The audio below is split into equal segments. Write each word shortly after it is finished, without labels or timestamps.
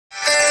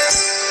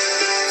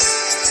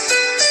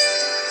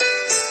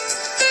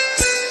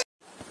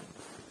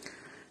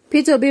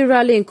P2B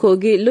rally in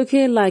Kogi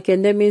looking like a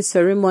naming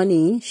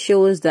ceremony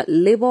shows that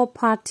Labour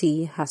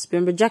Party has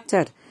been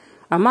rejected.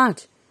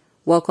 Ahmad,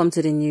 welcome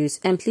to the news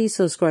and please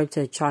subscribe to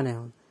the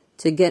channel.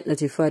 To get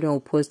notified when we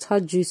post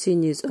hot juicy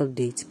news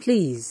updates,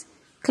 please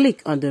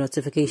click on the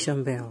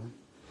notification bell.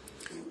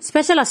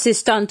 Special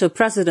Assistant to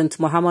President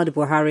Muhammad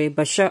Buhari,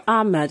 Bashir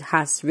Ahmad,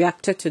 has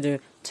reacted to the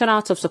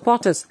turnout of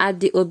supporters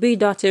at the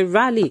Obi-Date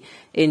rally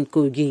in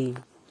Kogi.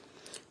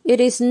 It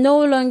is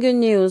no longer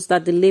news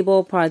that the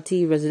Labour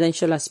Party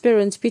residential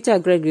aspirant Peter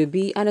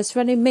Gregory and his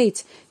running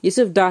mate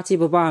Yusuf Dati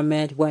Baba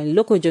Ahmed were in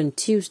Lokoja on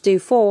Tuesday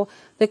for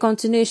the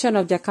continuation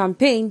of their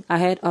campaign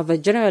ahead of the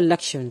general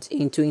elections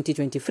in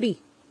 2023.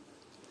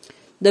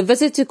 The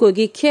visit to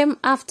Kogi came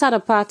after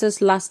the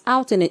party's last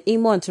outing in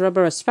Imo and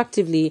Taraba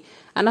respectively,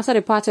 and after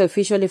the party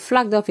officially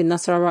flagged off in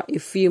Nasarawa a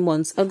few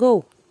months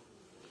ago.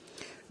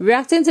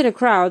 Reacting to the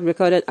crowd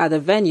recorded at the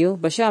venue,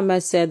 Bashir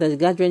Ahmad said that the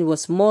gathering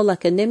was more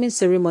like a naming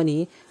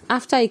ceremony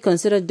after he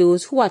considered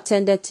those who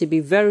attended to be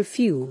very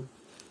few.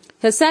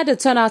 He said the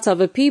turnout of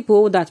the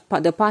people that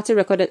the party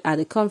recorded at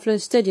the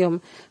Conference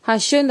Stadium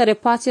has shown that the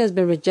party has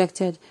been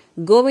rejected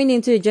going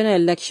into the general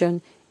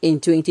election in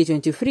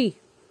 2023.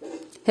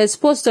 His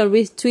post on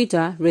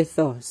Twitter read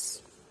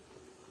thus: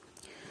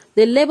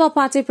 the Labour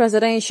Party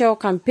presidential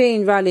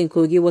campaign rally in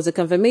Kogi was a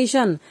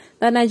confirmation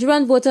that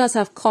Nigerian voters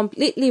have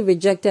completely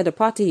rejected the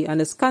party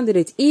and its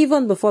candidate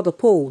even before the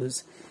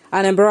polls.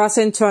 An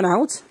embarrassing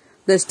turnout.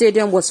 The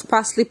stadium was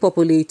sparsely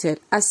populated,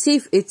 as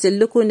if it's a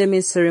local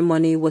naming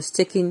ceremony was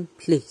taking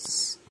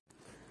place.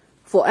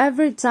 For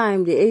every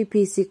time the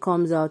APC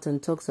comes out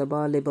and talks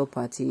about Labour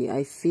Party,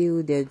 I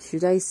feel that,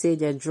 should I say,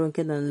 they're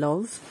drunken in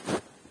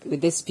love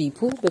with these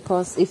people,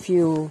 because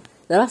the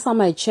last time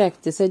I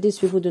checked, they said these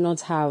people do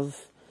not have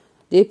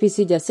the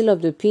APC. They're still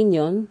of the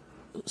opinion,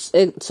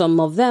 some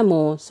of them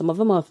of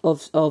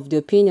the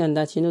opinion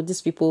that,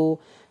 these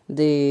people,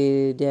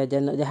 they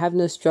have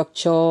no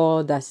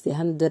structure, that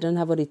they don't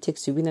have what it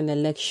takes to win an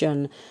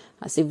election.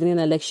 As if winning an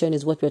election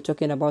is what we're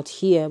talking about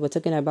here. We're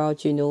talking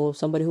about,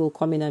 somebody who will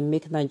come in and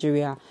make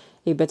Nigeria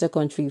a better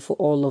country for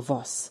all of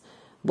us.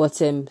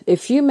 But a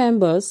few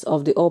members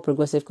of the All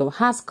Progressive Congress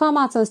has come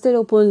out and stated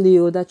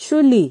openly that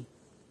truly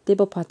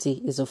Labour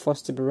Party is a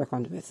force to be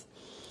reckoned with.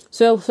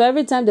 So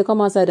every time they come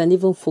outside and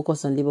even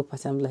focus on Labour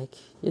Party, I'm like,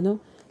 Labour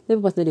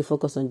Party, they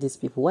focus on these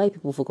people. Why are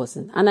people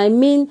focusing? And I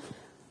mean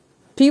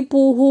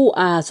people who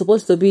are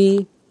supposed to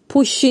be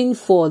pushing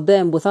for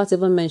them without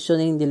even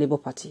mentioning the Labour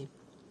Party.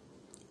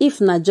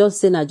 If not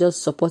just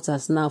support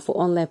us now for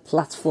online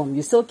platform,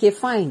 you say, okay,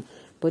 fine.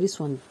 But this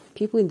one,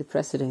 people in the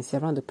presidency,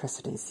 around the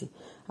presidency,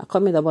 are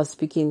coming about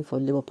speaking for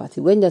Labour Party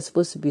when they're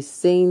supposed to be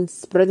saying,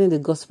 spreading the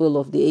gospel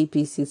of the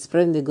APC,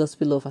 spreading the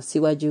gospel of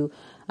Asiwaju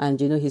and,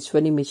 his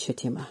running mate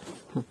Shetima.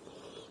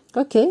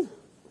 Okay.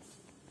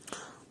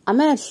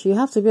 Ahmed, you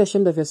have to be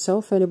ashamed of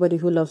yourself. Anybody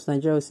who loves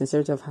Nigeria with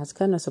sincerity of heart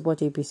cannot support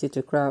APC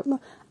to crowd.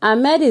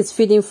 Ahmed is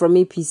feeding from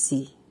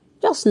APC.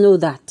 Just know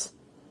that.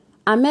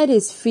 Ahmed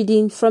is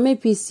feeding from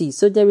APC.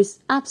 So there is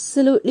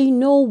absolutely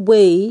no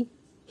way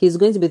he's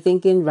going to be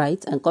thinking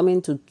right and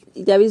coming to...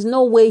 There is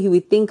no way he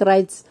will think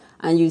right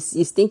and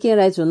his thinking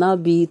right will now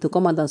be to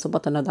come out and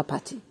support another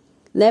party.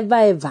 Never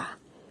ever.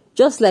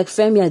 Just like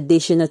Femi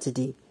Adesina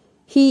today.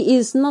 He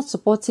is not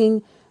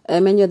supporting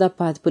any other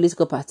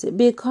political party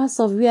because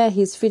of where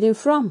he's feeding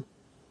from.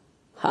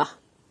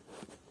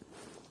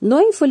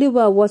 Knowing fully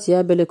well what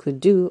Yabele could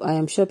do, I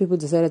am sure people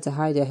decided to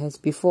hide their heads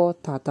before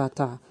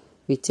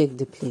we take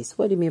the place.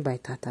 What do you mean by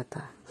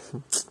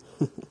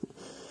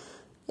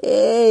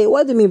Hey,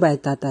 what do you mean by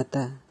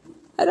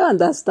I don't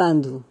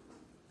understand.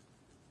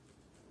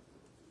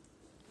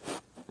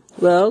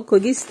 Well,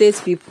 Kogi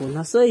State people,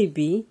 now so it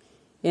be,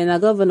 and a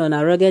governor and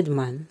a rugged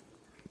man,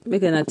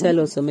 make and tell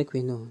us so make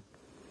we know.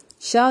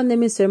 Shall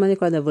naming ceremony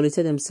crowd that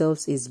volunteer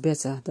themselves is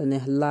better than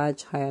a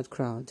large hired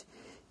crowd.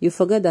 You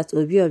forget that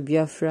Obi of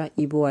Biafra,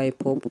 Igbo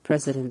Ipob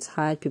presidents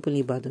hired people in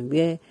Ibadan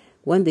where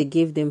when they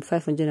gave them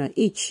 500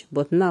 each,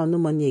 but now no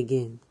money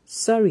again.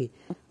 Sorry,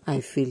 I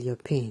feel your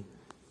pain.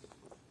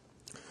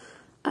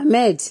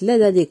 Ahmed, let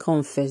that day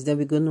come first, then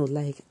we go know.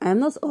 Like, I'm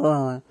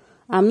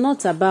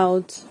not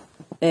about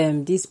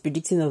this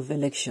predicting of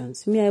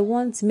elections. Me, I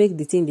want to make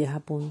the thing they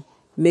happen.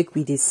 Make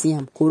we they see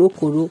them.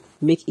 Koro,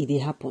 make it they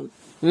happen.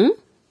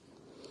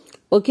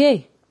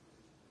 Okay.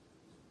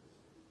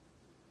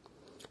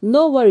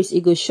 No worries,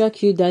 it will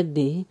shock you that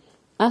day.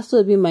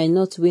 Asobi might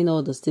not win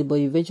all the state, but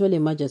eventually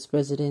emerge as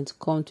president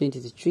come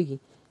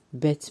 2023.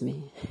 Bet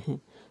me.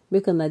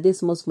 Make on that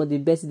this most the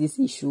best this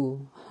issue.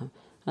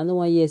 I don't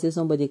want to say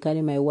somebody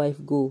carry my wife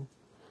go.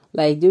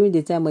 Like during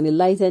the time on a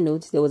lighter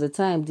note, there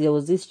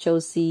was this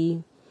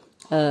Chelsea,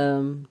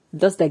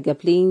 just like they're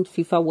playing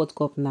FIFA World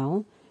Cup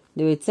now.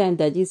 There were times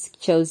that this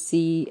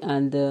Chelsea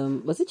and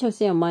was it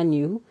Chelsea and Man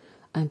U,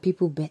 and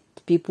people bet.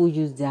 People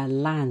use their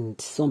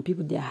land, some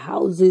people their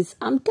houses.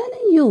 I'm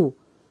telling you,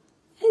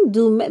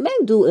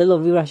 men do a lot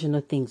of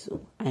irrational things. So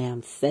I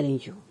am telling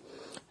you.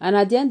 And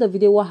at the end of the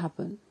day, what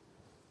happened?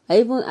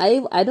 I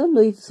don't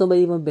know if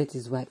somebody even bet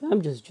his wife.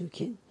 I'm just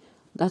joking.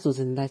 That was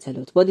in light a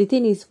lot. But the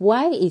thing is,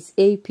 why is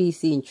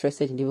APC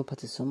interested in the Labour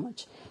Party so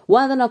much?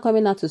 Why are they not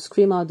coming out to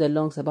scream out their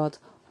lungs about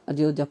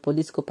their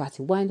political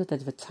party? Why not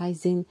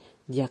advertising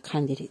their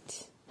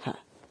candidate?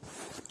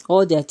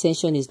 All the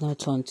attention is now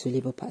turned to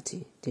Labour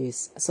Party. There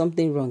is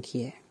something wrong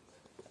here.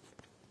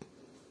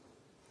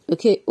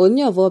 Okay,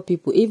 only of all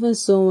people, even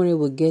someone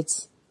will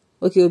get.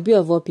 Okay, Obi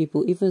of all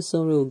people, even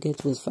someone will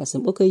get votes for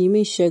him. Okay, you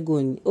mean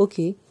Shegun?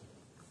 Okay,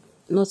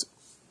 not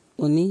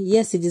only.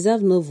 Yes, he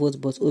deserves no vote,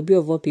 but Obi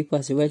of all people,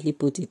 as you rightly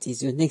put it,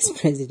 is your next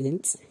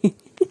president.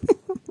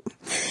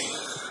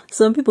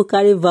 Some people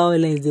carry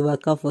violence, they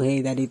work out for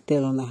her that they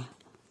tell on her.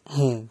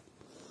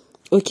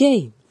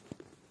 Okay.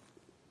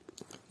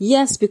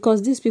 Yes,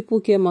 because these people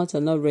came out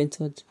and not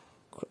rented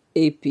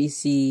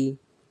APC,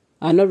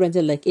 are not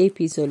rented like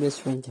APC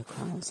always rent their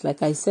crowds.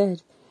 Like I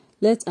said,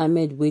 let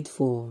Ahmed wait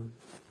for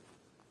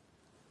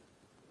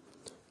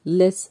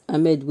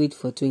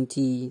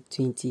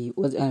 2020.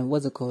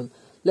 What's it called?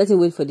 Let him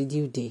wait for the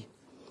due day.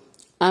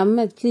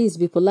 Ahmed, please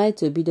be polite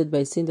to Obedient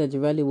by saying that the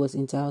rally was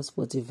inter-house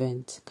sports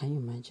event. Can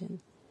you imagine?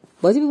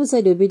 But if people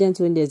said Obedient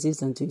when they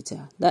exist on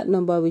Twitter, that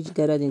number which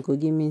gathered in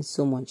Kogi means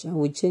so much and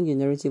will change the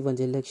narrative on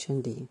the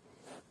election day.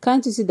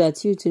 Can't you see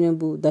that your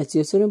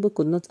Tinubu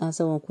could not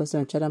answer one question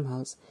on Chatham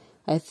House?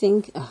 I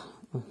think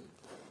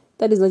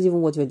that is not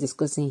even what we're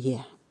discussing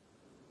here.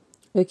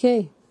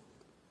 Okay.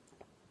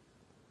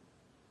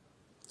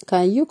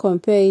 Can you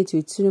compare it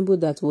with Tinubu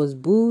that was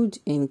booed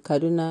in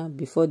Kaduna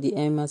before the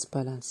Emir's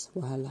palace?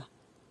 Wahala.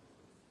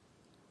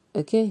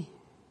 Okay.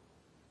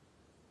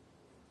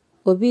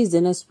 Obi is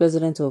the next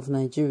president of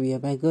Nigeria.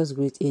 By God's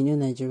grace, a new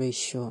Nigeria is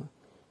sure.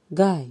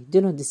 Guy,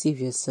 do not deceive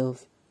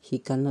yourself. He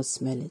cannot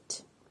smell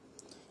it.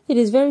 It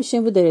is very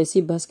shameful that you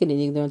see basket in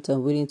ignorance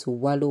and willing to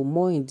wallow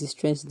more in this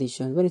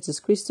translation when it is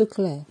crystal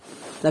clear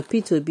that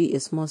P2B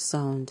is more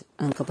sound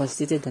and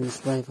capacitated than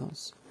his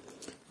rivals.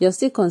 You are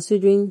still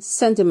considering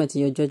sentiment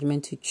in your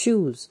judgment to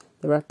choose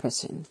the right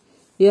person.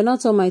 You are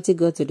not Almighty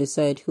God to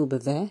decide who will be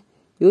there.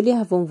 You only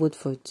have one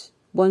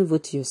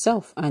vote to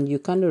yourself, and you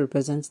cannot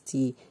represent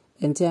the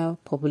entire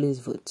populace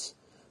vote.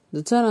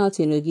 The turnout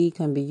in Kogi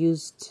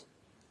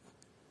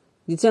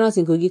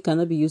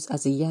cannot be used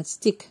as a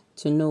yardstick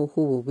to know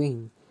who will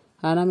win.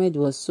 And Ahmed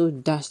was so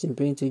dashed in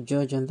brain to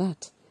judge on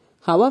that.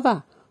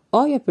 However,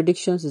 all your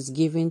predictions is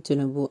given to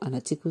Tinubu and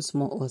Atiku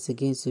small odds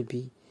against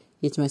Obi.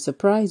 It might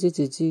surprise you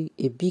to do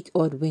a big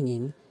odd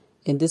winning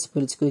in this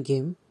political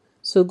game.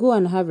 So go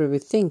and have a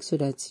rethink so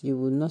that you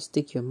will not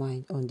stick your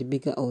mind on the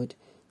bigger odd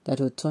that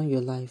will turn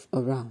your life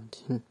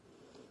around.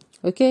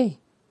 Okay.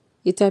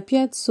 It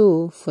appeared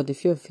so for the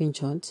few of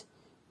Finchant.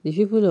 The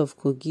people of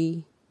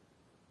Kogi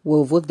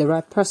will vote the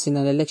right person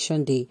on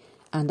election day,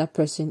 and that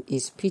person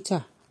is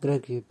Peter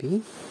Gregory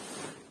B.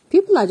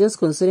 People are just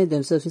concerning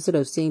themselves instead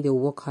of saying they'll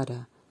work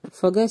harder.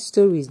 Forget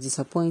stories,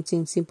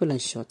 disappointing, simple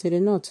and short. They are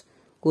not.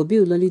 Obi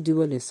will only do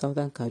well in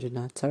Southern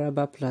Kaduna,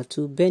 Taraba,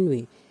 Plateau,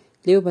 Benue.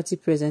 Labour Party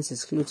presence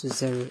is close to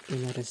zero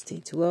in other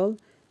states. Well,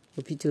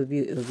 Obi to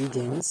be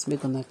obedience,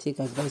 make gonna take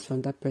advice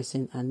from that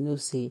person and no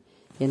say,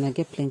 and I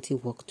get plenty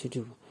work to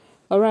do.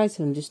 Alright,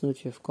 on this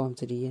note, you've come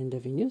to the end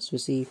of the news. We'll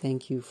say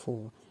thank you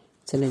for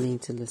tuning in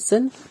to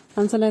listen.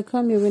 Until I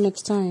come your way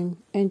next time,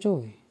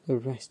 enjoy the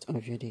rest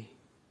of your day.